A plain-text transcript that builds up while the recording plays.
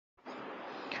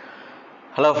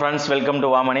Hello friends, welcome to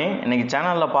Vaamoney. இன்னைக்கு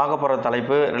சேனல்ல பார்க்க போற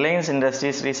தலைப்பு Reliance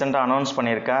Industries ரீசன்ட்டா அனௌன்ஸ்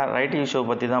பண்ணிருக்க ரைட் இஷ்யூ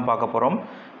பத்தி தான் பார்க்க போறோம்.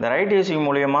 இந்த ரைட் இஷ்யூ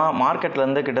மூலமா மார்க்கெட்ல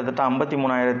இருந்து கிட்டத்தட்ட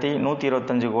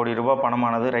 53125 கோடி ரூபாய்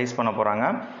பணமானது ரைஸ் பண்ண போறாங்க.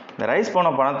 இந்த ரைஸ் பண்ண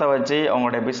பணத்தை வச்சு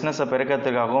அவங்களுடைய பிசினஸை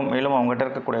பெருக்கிறதுக்காகவும் மேலும் அவங்ககிட்ட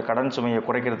இருக்கக்கூடிய கடன் சுமையை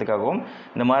குறைக்கிறதுக்காகவும்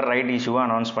இந்த மாதிரி ரைட் இஷ்யூவை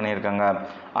அனௌன்ஸ் பண்ணியிருக்காங்க.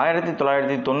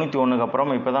 1991க்கு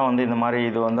அப்புறம் இப்போ தான் இந்த மாதிரி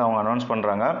இது அவங்க அனௌன்ஸ்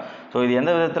பண்ணுறாங்க. ஸோ இது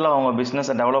எந்த விதத்தில் அவங்க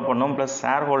பிஸ்னஸை டெவலப் பண்ணும் ப்ளஸ்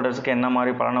ஷேர் ஹோல்டர்ஸ்க்கு என்ன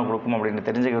மாதிரி பலனை கொடுக்கும் அப்படின்னு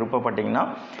தெரிஞ்சுக்க விருப்பப்பட்டீங்கன்னா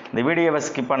இந்த வீடியோவை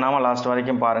ஸ்கிப் பண்ணாமல் லாஸ்ட்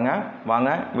வரைக்கும் பாருங்கள். வாங்க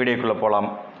வீடியோக்குள்ளே போகலாம்.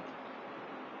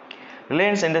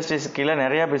 ரிலையன்ஸ் இண்டஸ்ட்ரீஸ் கீழே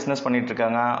நிறையா பிஸ்னஸ்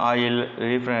பண்ணிகிட்ருக்காங்க. ஆயில்,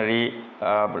 ரீஃபைனரி,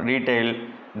 ரீட்டைல்,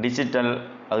 டிஜிட்டல்,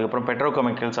 அதுக்கப்புறம்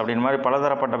பெட்ரோகெமிக்கல்ஸ் அப்படின்னு மாதிரி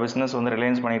பலதரப்பட்ட பிஸ்னஸ்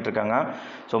ரிலையன்ஸ் பண்ணிகிட்ருக்காங்க.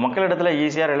 ஸோ மக்களிடத்தில்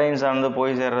ஈஸியாக ரிலையன்ஸ் ஆனது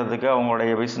போய் சேர்றதுக்கு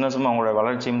அவங்களுடைய பிஸ்னஸும் அவங்களுடைய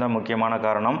வளர்ச்சியும் தான் முக்கியமான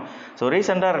காரணம். ஸோ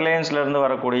ரீசெண்டாக ரிலையன்ஸ்லேருந்து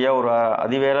வரக்கூடிய ஒரு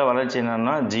அதிவேக வளர்ச்சி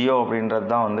என்னென்னா ஜியோ அப்படின்றது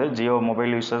தான் Jio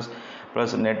mobile users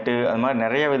plus net அது மாதிரி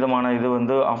நிறைய விதமான இது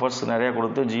ஆஃபர்ஸ் நிறையா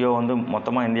கொடுத்து ஜியோ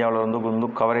மொத்தமாக இந்தியாவில்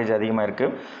கவரேஜ் அதிகமாக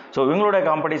இருக்குது. ஸோ இவங்களுடைய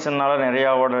காம்படிஷனால்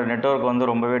நிறையாவோட நெட்வொர்க்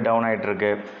ரொம்பவே டவுன்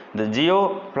ஆகிட்டுருக்கு. இந்த ஜியோ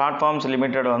பிளாட்ஃபார்ம்ஸ்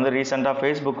லிமிடெட் ரீசெண்டாக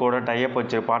ஃபேஸ்புக்கோட டைப்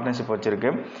பார்ட்னர்ஷிப்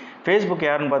வச்சுருக்கு. ஃபேஸ்புக்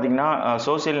யாருன்னு பார்த்தீங்கன்னா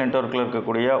சோசியல் நெட்வொர்க்கில்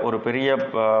இருக்கக்கூடிய ஒரு பெரிய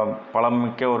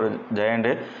பலமிக்க ஒரு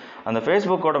ஜெயண்டு. அந்த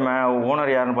ஃபேஸ்புக்கோட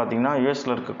ஓனர் யாருன்னு பார்த்தீங்கன்னா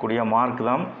யூஎஸில் இருக்கக்கூடிய மார்க்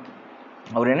தான்.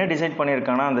 அவர் என்ன டிசைட்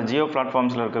பண்ணியிருக்காங்கன்னா அந்த ஜியோ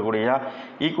பிளாட்ஃபார்ம்ஸில் இருக்கக்கூடிய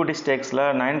ஈக்விட்டி ஸ்டேக்ஸில்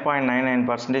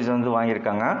 9.99%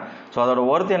 வாங்கியிருக்காங்க. ஸோ அதோட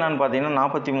ஒர்த் என்னன்னு பார்த்தீங்கன்னா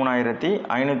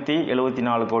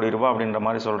 43,574 கோடி ரூபாய் அப்படின்ற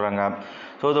மாதிரி சொல்கிறாங்க.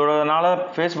 ஸோ இதோடனால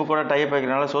ஃபேஸ்புக்கோட டைப்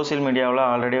வைக்கிறனால சோசியல் மீடியாவில்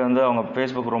ஆல்ரெடி அவங்க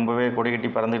ஃபேஸ்புக் ரொம்பவே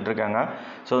கொடிக்கட்டி பறந்துட்டு இருக்காங்க.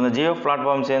 ஸோ இந்த ஜியோ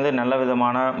பிளாட்ஃபார்ம் சேர்ந்து நல்ல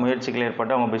விதமான முயற்சிகள்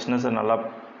ஏற்பட்டு அவங்க பிஸ்னஸை நல்லா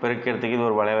பெருக்கிறதுக்கு இது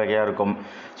ஒரு வழிவகையாக இருக்கும்.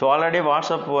 ஸோ ஆல்ரெடி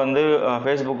வாட்ஸ்அப்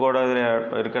ஃபேஸ்புக்கோட இதில்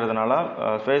இருக்கிறதுனால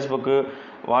Facebook,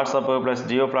 WhatsApp plus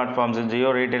Jio platforms, Jio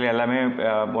retail எல்லாமே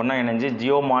ஒன்றா இணைஞ்சு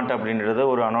ஜியோ மார்ட் அப்படின்றது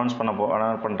ஒரு அனௌன்ஸ்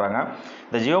பண்ணுறாங்க.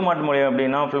 இந்த ஜியோ மார்ட் மூலியம்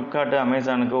அப்படின்னா ஃப்ளிப்கார்ட்டு,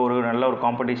 அமேசானுக்கு ஒரு நல்ல ஒரு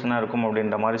காம்படிஷனாக இருக்கும்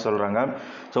அப்படின்ற மாதிரி சொல்கிறாங்க.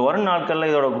 ஸோ வரும் நாட்களில்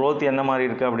இதோட க்ரோத் எந்த மாதிரி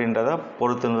இருக்குது அப்படின்றத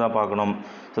பொறுத்து தான் பார்க்கணும்.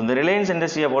 ஸோ இந்த ரிலையன்ஸ்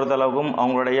இண்டஸ்ட்ரியை பொறுத்தளவுக்கும்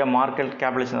அவங்களுடைய மார்க்கெட்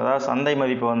கேபிடேஷன் அதாவது சந்தை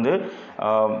மதிப்பு இந்த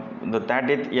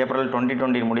 30th April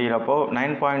 2020 முடிகிறப்போ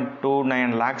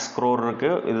 9.29 lakhs crore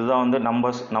இருக்குது. இதுதான்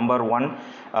number 1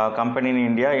 company in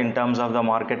India in terms of the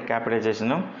market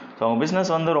கேபிடலைசேஷனும். So அவங்க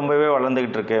பிஸ்னஸ் ரொம்பவே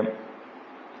வளர்ந்துக்கிட்டு இருக்கு.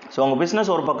 ஸோ அவங்க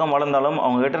பிஸ்னஸ் ஒரு பக்கம் வளர்ந்தாலும்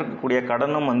அவங்ககிட்ட இருக்கக்கூடிய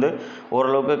கடனும்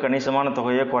ஓரளவுக்கு கணிசமான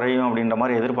தொகையை குறையும் அப்படின்ற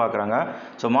மாதிரி எதிர்பார்க்குறாங்க.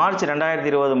 ஸோ மார்ச்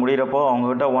 2020 முடிகிறப்போ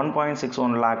அவங்ககிட்ட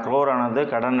 1.61 lakh crore ஆனது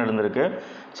கடன் இருந்திருக்கு.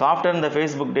 ஸோ ஆஃப்டர் இந்த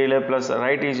Facebook deal plus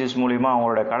right issues மூலிமா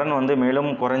அவங்களோட கடன்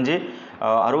மேலும் குறைஞ்சி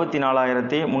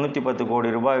 64,310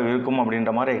 கோடி ரூபாய் இருக்கும்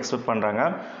அப்படின்ற மாதிரி எக்ஸ்பெக்ட் பண்ணுறாங்க.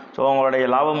 ஸோ அவங்களுடைய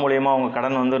லாபம் மூலிமா அவங்க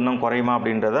கடன் இன்னும் குறையுமா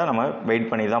அப்படின்றத நம்ம வெயிட்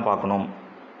பண்ணி தான் பார்க்கணும்.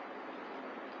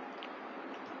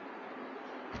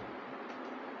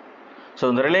 ஸோ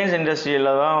இந்த ரிலையன்ஸ் இண்டஸ்ட்ரியில்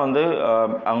தான்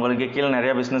அவங்களுக்கு கீழே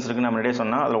நிறையா பிஸ்னஸ் இருக்குன்னு நம்ம முன்னாடியே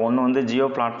சொன்னால் அதில் ஒன்று ஜியோ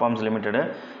பிளாட்ஃபார்ம்ஸ் லிமிடெடு.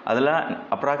 அதில்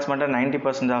அப்ராக்சிமேட்டாக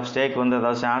 90% ஆஃப் ஸ்டேக்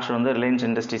அதாவது ஷேர்ஸ் ரிலையன்ஸ்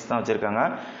இண்டஸ்ட்ரீஸ் தான் வச்சுருக்காங்க.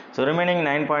 ஸோ ரிமைனிங்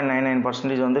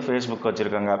 9.99% ஃபேஸ்புக்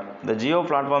வச்சுருக்காங்க. இந்த ஜியோ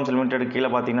பிளாட்ஃபார்ம்ஸ் லிமிடெட் கீழே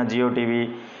பார்த்தீங்கன்னா ஜியோ டிவி,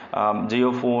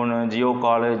 ஜியோ ஃபோனு, ஜியோ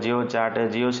காலு, ஜியோ சேட்டு,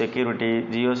 Jio security,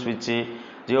 Jio ஸ்விட்சு,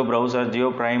 Jio browser, Jio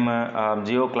prime,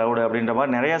 Jio cloud அப்படின்ற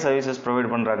மாதிரி நிறையா சர்வீசஸ் ப்ரொவைட்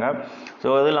பண்ணுறாங்க. ஸோ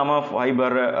அது இல்லாமல்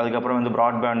ஃபைபர், அதுக்கப்புறம்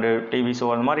ப்ராட்பேண்டு, டிவி, ஸோ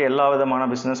அந்த மாதிரி எல்லா விதமான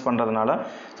பிஸ்னஸ் பண்ணுறதுனால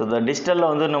ஸோ இந்த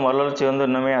டிஜிட்டலில் இன்னும் வளர்ச்சி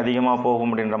இன்னுமே அதிகமாக போகும்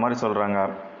அப்படின்ற மாதிரி சொல்கிறாங்க.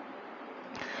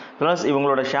 ப்ளஸ்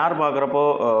இவங்களோட ஷேர் பார்க்குறப்போ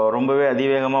ரொம்பவே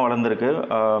அதிவேகமாக வளர்ந்துருக்கு.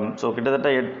 ஸோ கிட்டத்தட்ட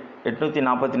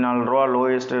 844 ரூபா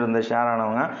லோயஸ்ட் இருந்த ஷேர்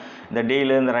ஆனவங்க இந்த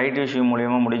டீலு இந்த ரைட் இஷ்யூ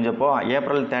மூலியமாக முடிஞ்சப்போ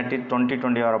April 30,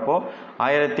 2020 வரப்போ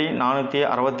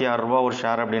 1,466 ரூபா ஒரு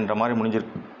ஷேர் அப்படின்ற மாதிரி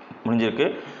முடிஞ்சிருக்கு.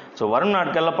 ஸோ வரும்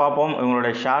நாட்களில் பார்ப்போம்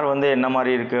இவங்களுடைய ஷேர் என்ன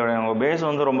மாதிரி இருக்குது. அவங்க பேஸ்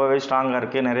ரொம்பவே ஸ்ட்ராங்காக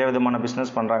இருக்குது. நிறைய விதமான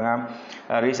பிஸ்னஸ் பண்ணுறாங்க.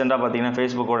 ரீசெண்டாக பார்த்தீங்கன்னா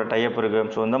ஃபேஸ்புக்கோட டைப் இருக்குது.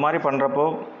 ஸோ இந்த மாதிரி பண்ணுறப்போ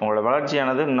அவங்களோட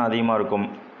வளர்ச்சியானது இன்னும் அதிகமாக இருக்கும்.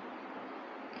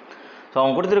 ஸோ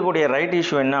அவங்க கொடுத்துருக்கக்கூடிய ரைட்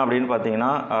இஷ்யூ என்ன அப்படின்னு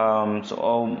பார்த்தீங்கன்னா so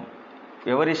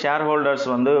every share holders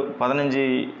 15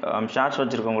 shares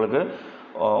வச்சுருக்கவங்களுக்கு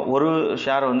ஒரு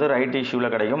ஷேர் ரைட்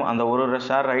இஷ்யூவில் கிடைக்கும். அந்த ஒரு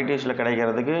ஷேர் ரைட் இஷ்யூவில்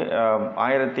கிடைக்கிறதுக்கு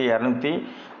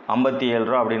 1,257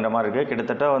 ரூபா அப்படின்ற மாதிரி இருக்குது.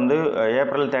 கிட்டத்தட்ட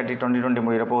April 30, 2020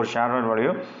 முடிகிறப்போ ஒரு ஷேர்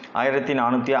வேல்யூ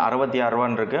 1,466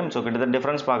 ரூபான்னு இருக்குது. ஸோ கிட்டத்தட்ட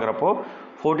டிஃப்ரென்ஸ் பார்க்குறப்போ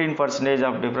 14%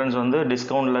 ஆஃப் டிஃப்ரென்ஸ்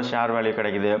டிஸ்கவுண்டில் ஷேர் வேல்யூ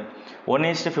கிடைக்குது.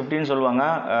 1:15 சொல்லுவாங்க.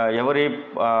 எவரி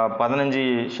 15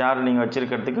 ஷேர் நீங்கள்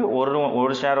வச்சுருக்கிறதுக்கு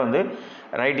ஒரு ஷேர்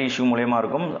ரைட் இஷ்யூ மூலயமா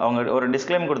இருக்கும். அவங்க ஒரு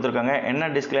டிஸ்க்ளைம் கொடுத்துருக்காங்க. என்ன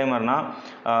டிஸ்க்ளைமர்னா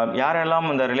யாரெல்லாம்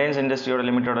இந்த ரிலையன்ஸ் இண்டஸ்ட்ரியோட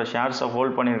லிமிட்டோட ஷேர்ஸை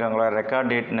ஹோல்ட் பண்ணியிருக்காங்களோ ரெக்கார்ட்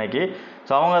டேட் இன்னைக்கு,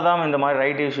 ஸோ அவங்க தான் இந்த மாதிரி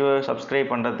ரைட் இஷ்யூ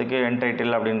சப்ஸ்கிரைப் பண்ணுறதுக்கு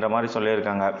என்டைட்டில் அப்படின்ற மாதிரி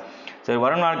சொல்லியிருக்காங்க. சரி,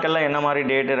 வரும் நாட்களில் என்ன மாதிரி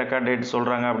டேட்டு ரெக்கார்ட் டேட்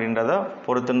சொல்கிறாங்க அப்படின்றத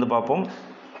பொறுத்திருந்து பார்ப்போம்.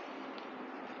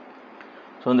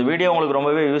 ஸோ இந்த வீடியோ உங்களுக்கு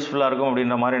ரொம்பவே யூஸ்ஃபுல்லாக இருக்கும்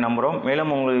அப்படின்ற மாதிரி நம்புகிறோம்.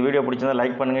 மேலும் உங்களுக்கு வீடியோ பிடிச்சிருந்தா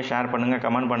லைக் பண்ணுங்கள், ஷேர் பண்ணுங்கள்,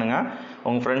 கமெண்ட் பண்ணுங்கள்,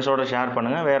 உங்கள் ஃப்ரெண்ட்ஸோடு ஷேர்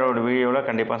பண்ணுங்கள். வேற ஒரு வீடியோவில்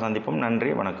கண்டிப்பாக சந்திப்போம்.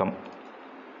 நன்றி, வணக்கம்.